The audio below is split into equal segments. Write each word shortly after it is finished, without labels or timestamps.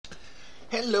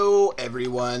Hello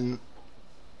everyone,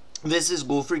 this is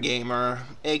Goofy Gamer,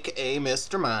 aka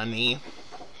Mr. Money,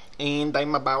 and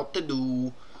I'm about to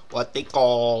do what they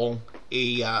call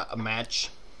a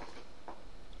match.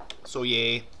 So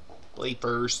yeah, play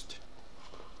first.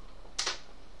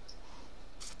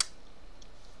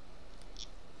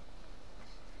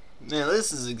 Now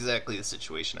this is exactly the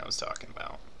situation I was talking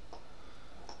about.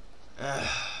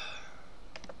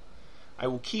 I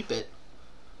will keep it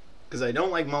because I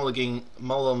don't like mulliganing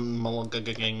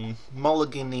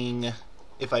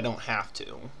if I don't have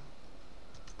to.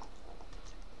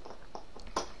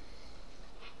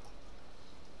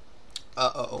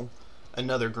 Uh-oh,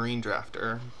 another green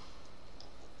drafter.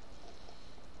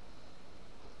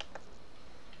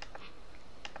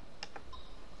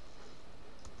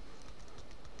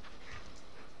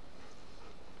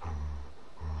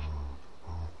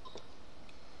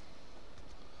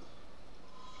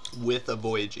 With a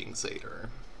Voyaging Satyr.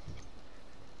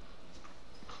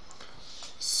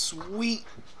 Sweet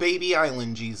baby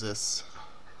island Jesus.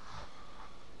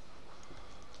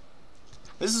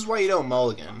 This is why you don't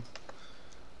mulligan.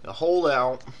 You hold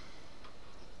out.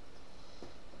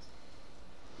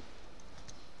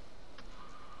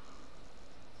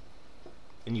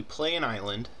 And you play an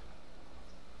island.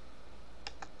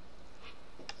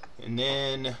 And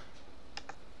then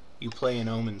you play an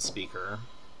Omen Speaker.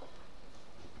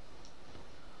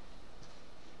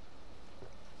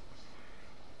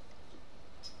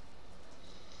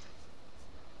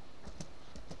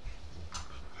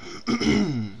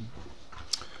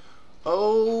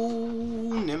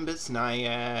 Oh, Nimbus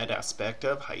Naiad, aspect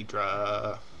of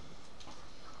Hydra.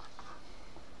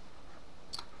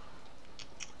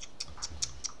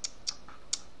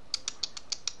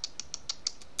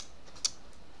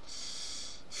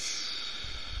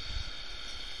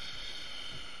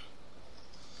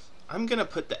 I'm gonna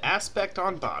put the aspect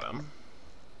on bottom,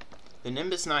 the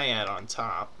Nimbus Naiad on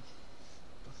top,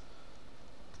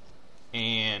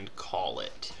 and call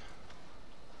it.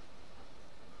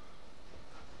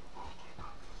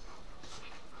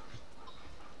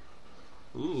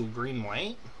 Ooh,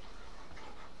 green-white?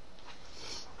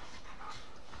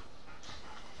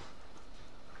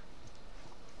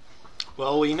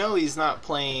 Well, we know he's not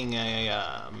playing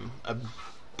a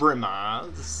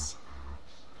Brimaz,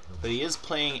 but he is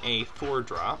playing a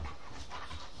 4-drop.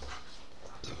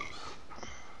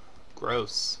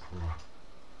 Gross.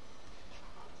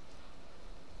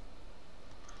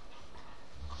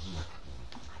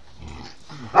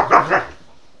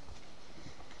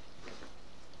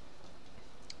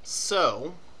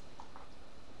 So,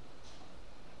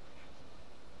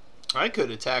 I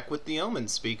could attack with the Omen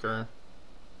Speaker.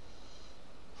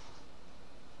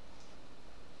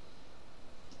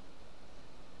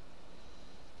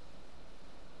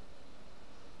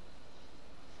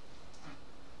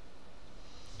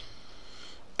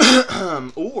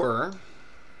 Or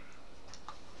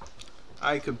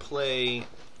I could play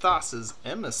Thassa's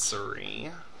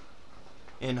Emissary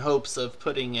in hopes of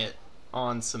putting it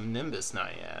on some Nimbus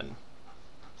Naiad.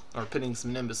 Or putting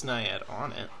some Nimbus Naiad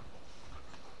on it.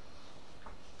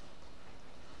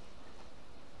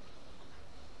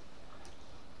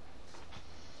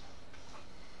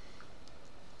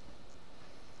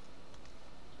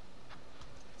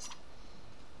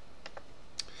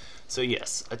 So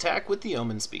yes, attack with the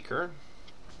Omen Speaker.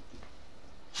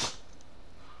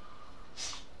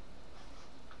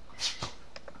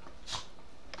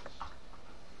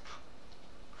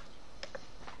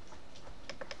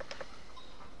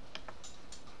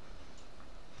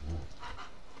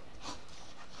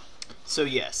 So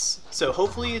yes, so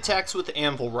hopefully he attacks with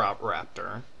Anvil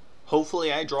Raptor.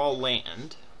 Hopefully I draw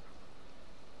land.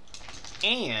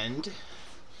 And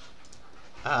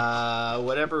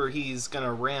whatever he's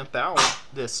gonna ramp out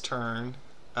this turn,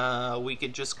 we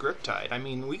could just Griptide. I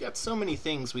mean, we got so many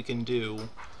things we can do.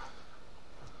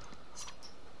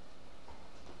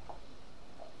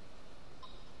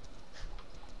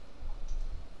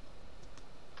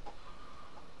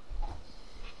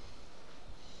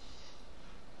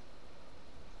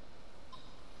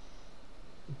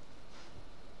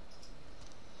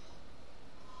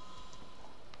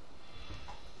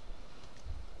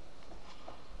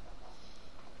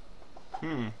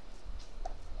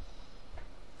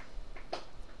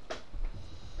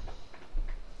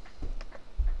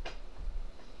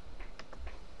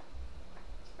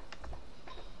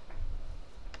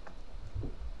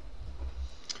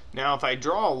 Now, if I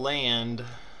draw land,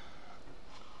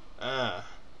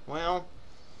 well,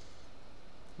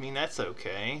 I mean, that's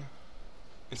okay.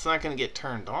 It's not going to get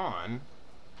turned on,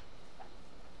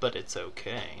 but it's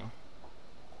okay.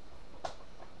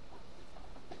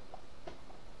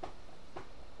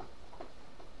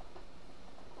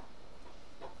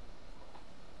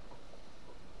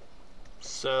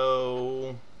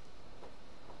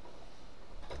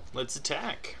 let's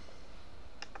attack.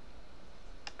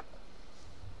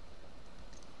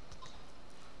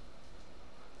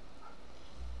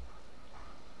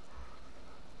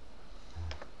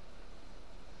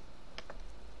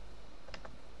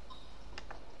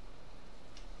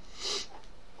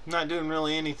 Not doing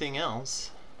really anything else.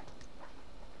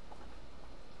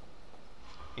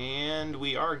 And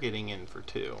we are getting in for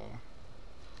 2.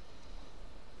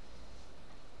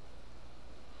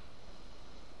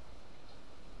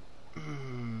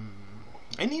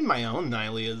 I need my own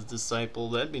Nylea's Disciple.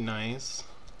 That'd be nice.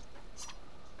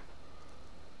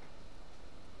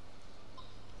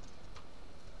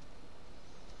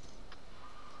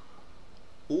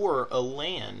 Or a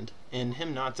land, and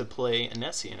him not to play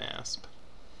Anessian Asp.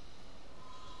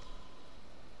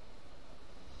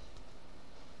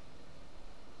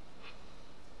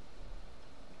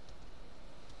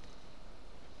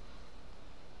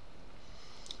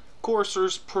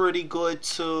 Courser's pretty good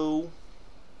too.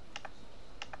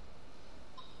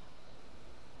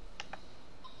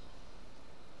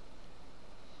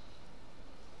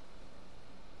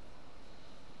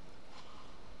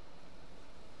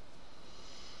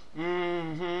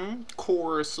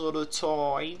 Chorus of the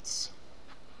Tides.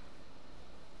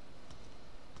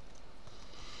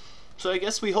 So I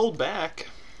guess we hold back.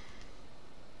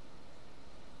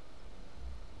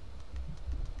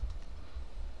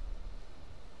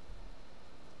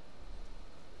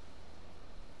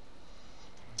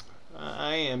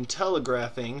 I am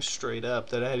telegraphing straight up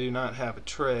that I do not have a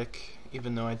trick,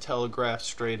 even though I telegraphed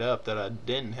straight up that I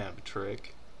didn't have a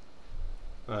trick.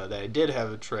 That I did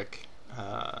have a trick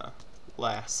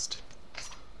last.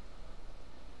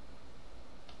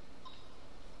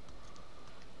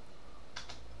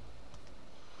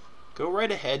 Go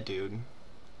right ahead, dude.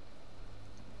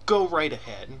 Go right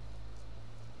ahead.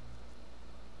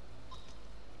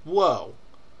 Whoa.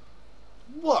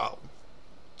 Whoa.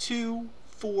 2,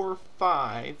 4,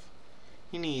 5.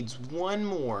 He needs one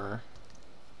more.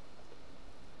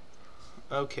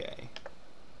 Okay.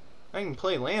 I can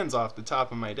play lands off the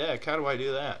top of my deck. How do I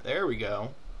do that? There we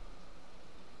go.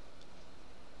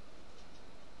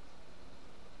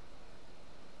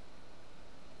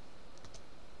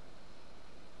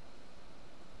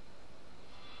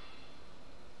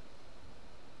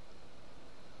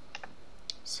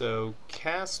 So,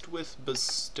 cast with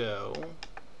Bestow.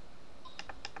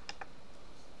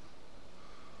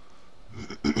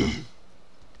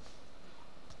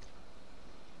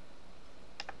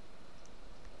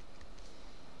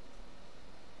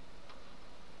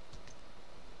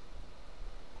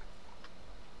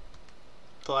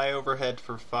 Fly overhead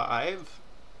for 5.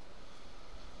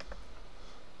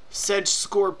 Sedge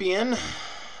Scorpion,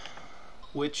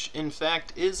 which in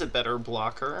fact is a better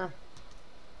blocker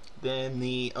than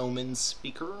the Omen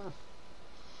Speaker.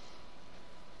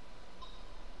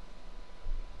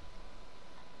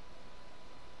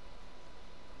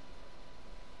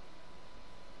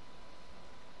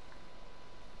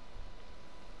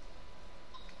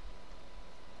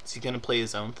 Is he going to play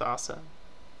his own Thassa?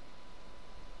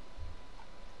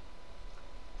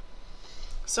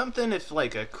 Something if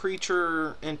like a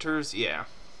creature enters, yeah.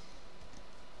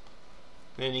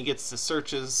 Then he gets to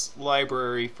search his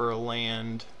library for a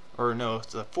land, or no,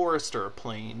 it's a forest or a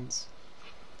plains.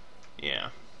 Yeah.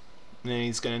 And then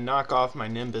he's going to knock off my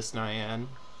Nimbus Naiad.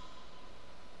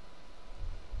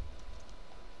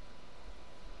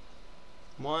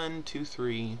 One, two,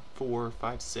 3, 4,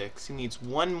 5, 6. He needs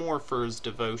one more for his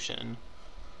devotion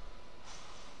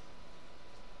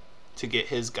to get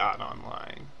his god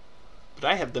online. But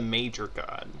I have the major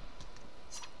god.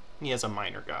 He has a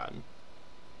minor god.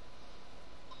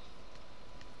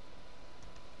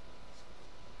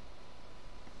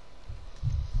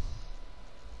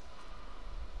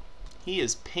 He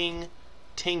is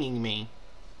ping-tinging me.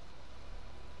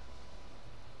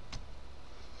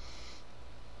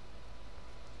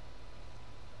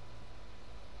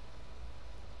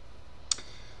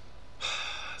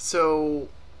 So,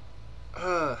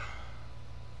 ugh.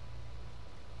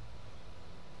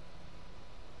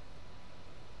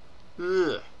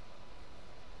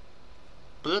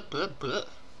 Blah, blah, blah.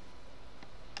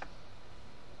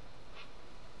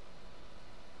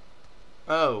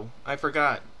 Oh, I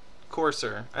forgot.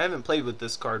 Courser. I haven't played with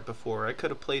this card before. I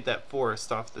could have played that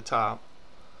forest off the top.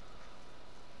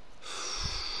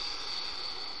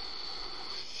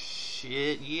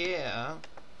 Shit, yeah.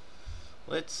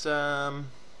 Let's,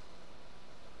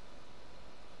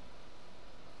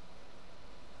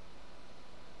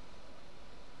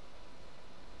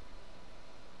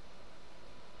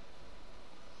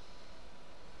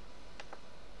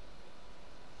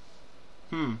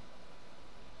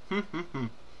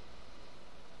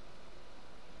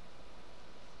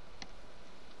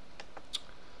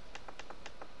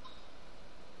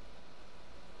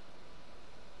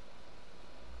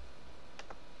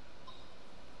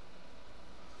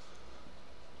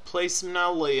 Play some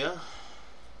Nalea.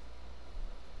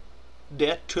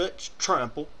 Death touch,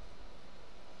 trample.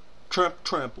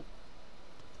 Trample.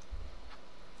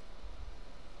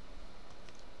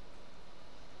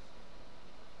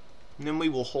 And then we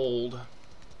will hold.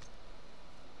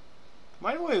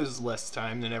 Why do I lose less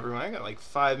time than everyone? I got like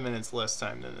 5 minutes less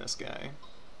time than this guy.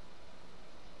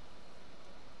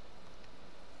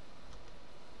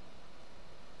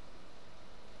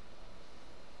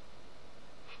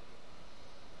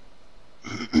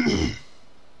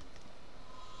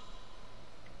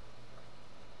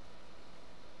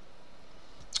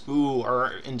 Ooh,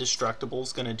 are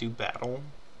Indestructibles gonna do battle?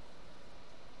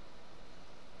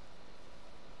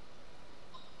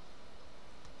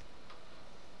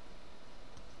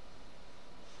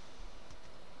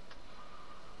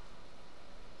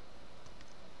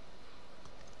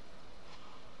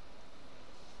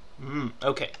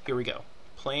 Okay, here we go.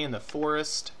 Playing the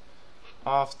forest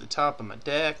off the top of my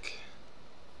deck.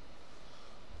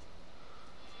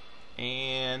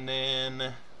 And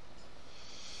then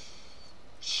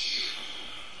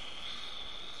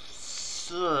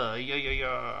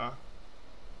yeah.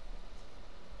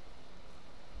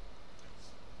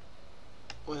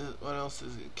 What else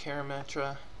is it?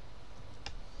 Karametra.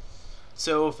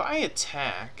 So if I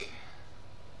attack,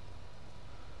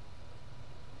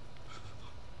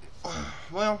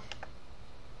 well,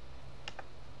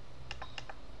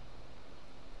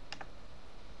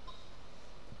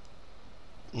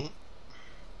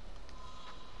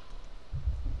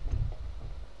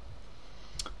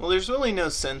 there's really no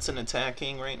sense in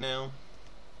attacking right now.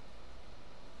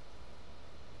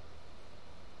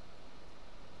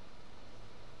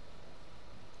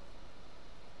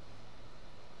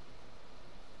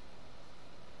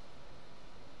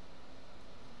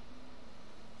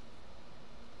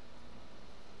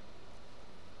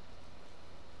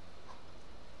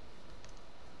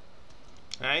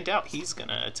 I doubt he's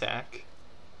gonna attack.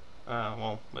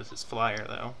 Well, with his flyer,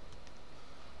 though.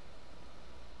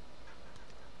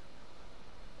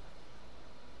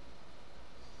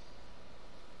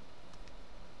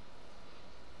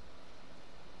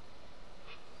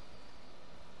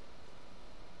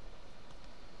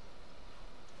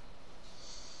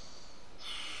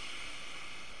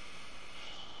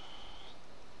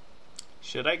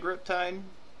 Should I Grip Tide?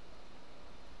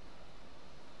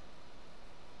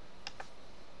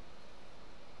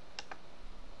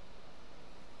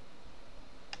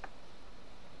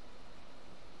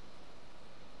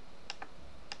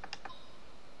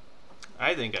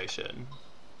 I think I should.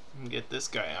 Get this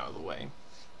guy out of the way.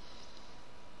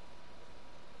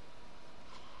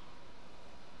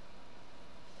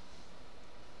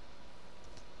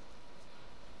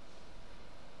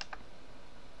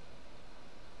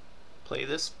 Play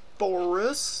this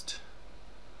forest.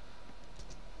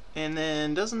 And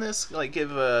then doesn't this like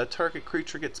give a target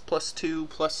creature gets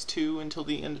 +2/+2 until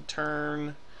the end of turn?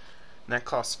 And that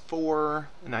costs 4,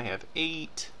 and I have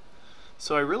 8.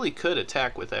 So I really could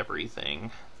attack with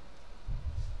everything.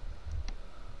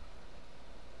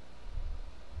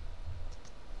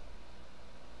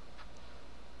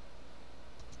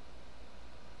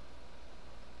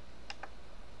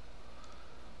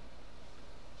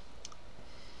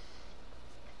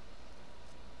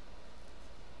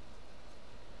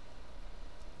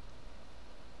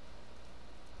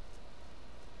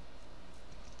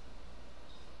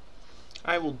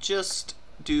 I will just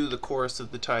do the Chorus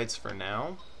of the Tides for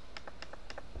now.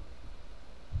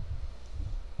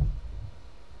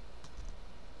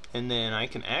 And then I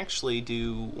can actually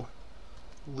do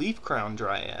Leaf Crown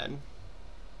Dryad.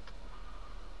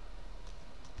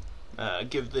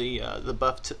 Give the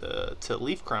buff to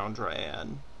Leaf Crown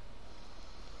Dryad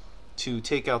to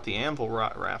take out the Anvil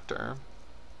Rot Raptor.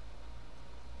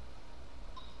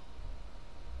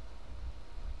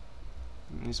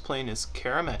 And he's playing his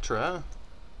Karametra.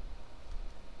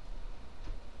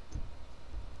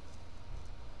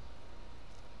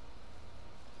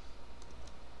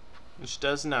 Which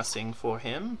does nothing for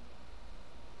him.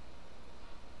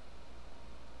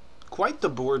 Quite the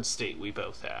board state we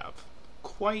both have.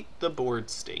 Quite the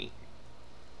board state.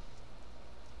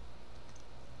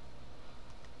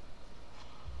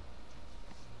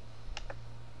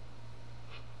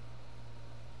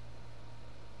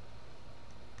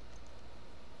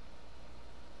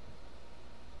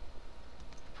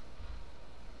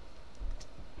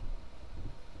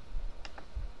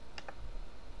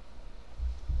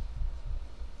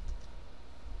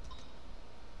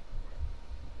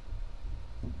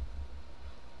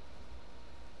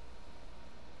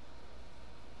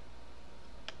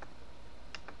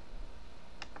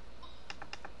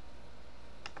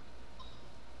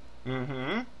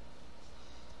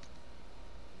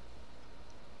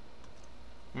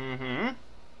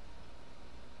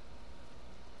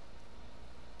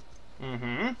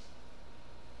 Mm-hmm.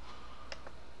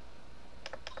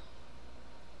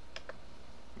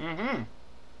 Mm-hmm.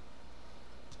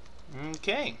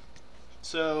 Okay.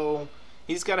 So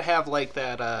he's got to have like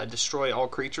that destroy all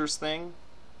creatures thing.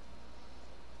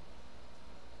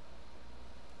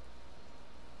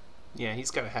 Yeah,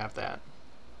 he's got to have that.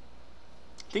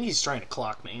 I think he's trying to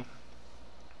clock me.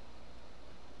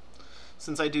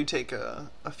 Since I do take a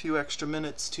few extra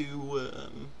minutes to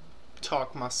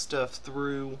talk my stuff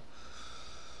through.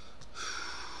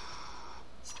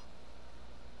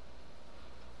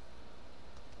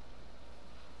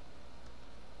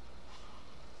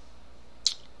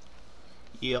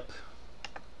 Yep.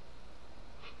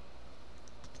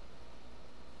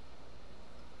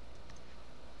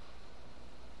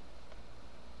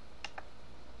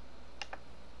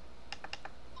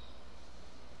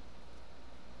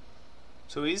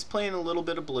 So he's playing a little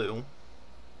bit of blue.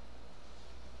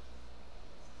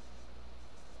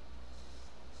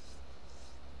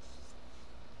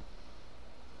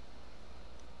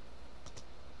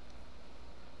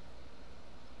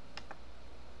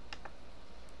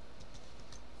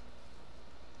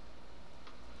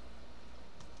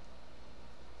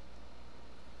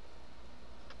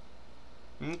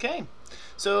 Okay,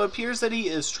 so it appears that he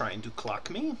is trying to clock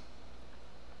me.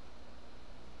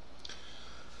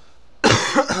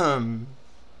 I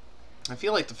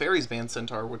feel like the Fairies Band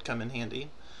Centaur would come in handy.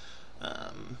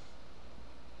 I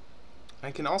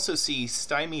can also see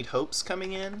Stymied Hopes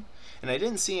coming in, and I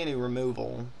didn't see any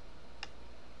removal.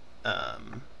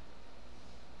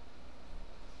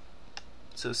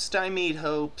 So Stymied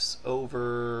Hopes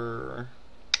over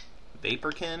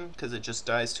Vaporkin, because it just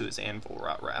dies to his Anvil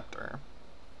Rot Raptor.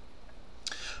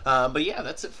 But yeah,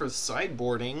 that's it for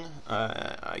sideboarding,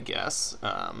 I guess.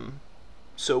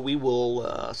 So we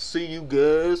will see you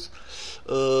guys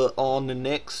on the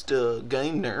next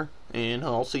game there, and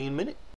I'll see you in a minute.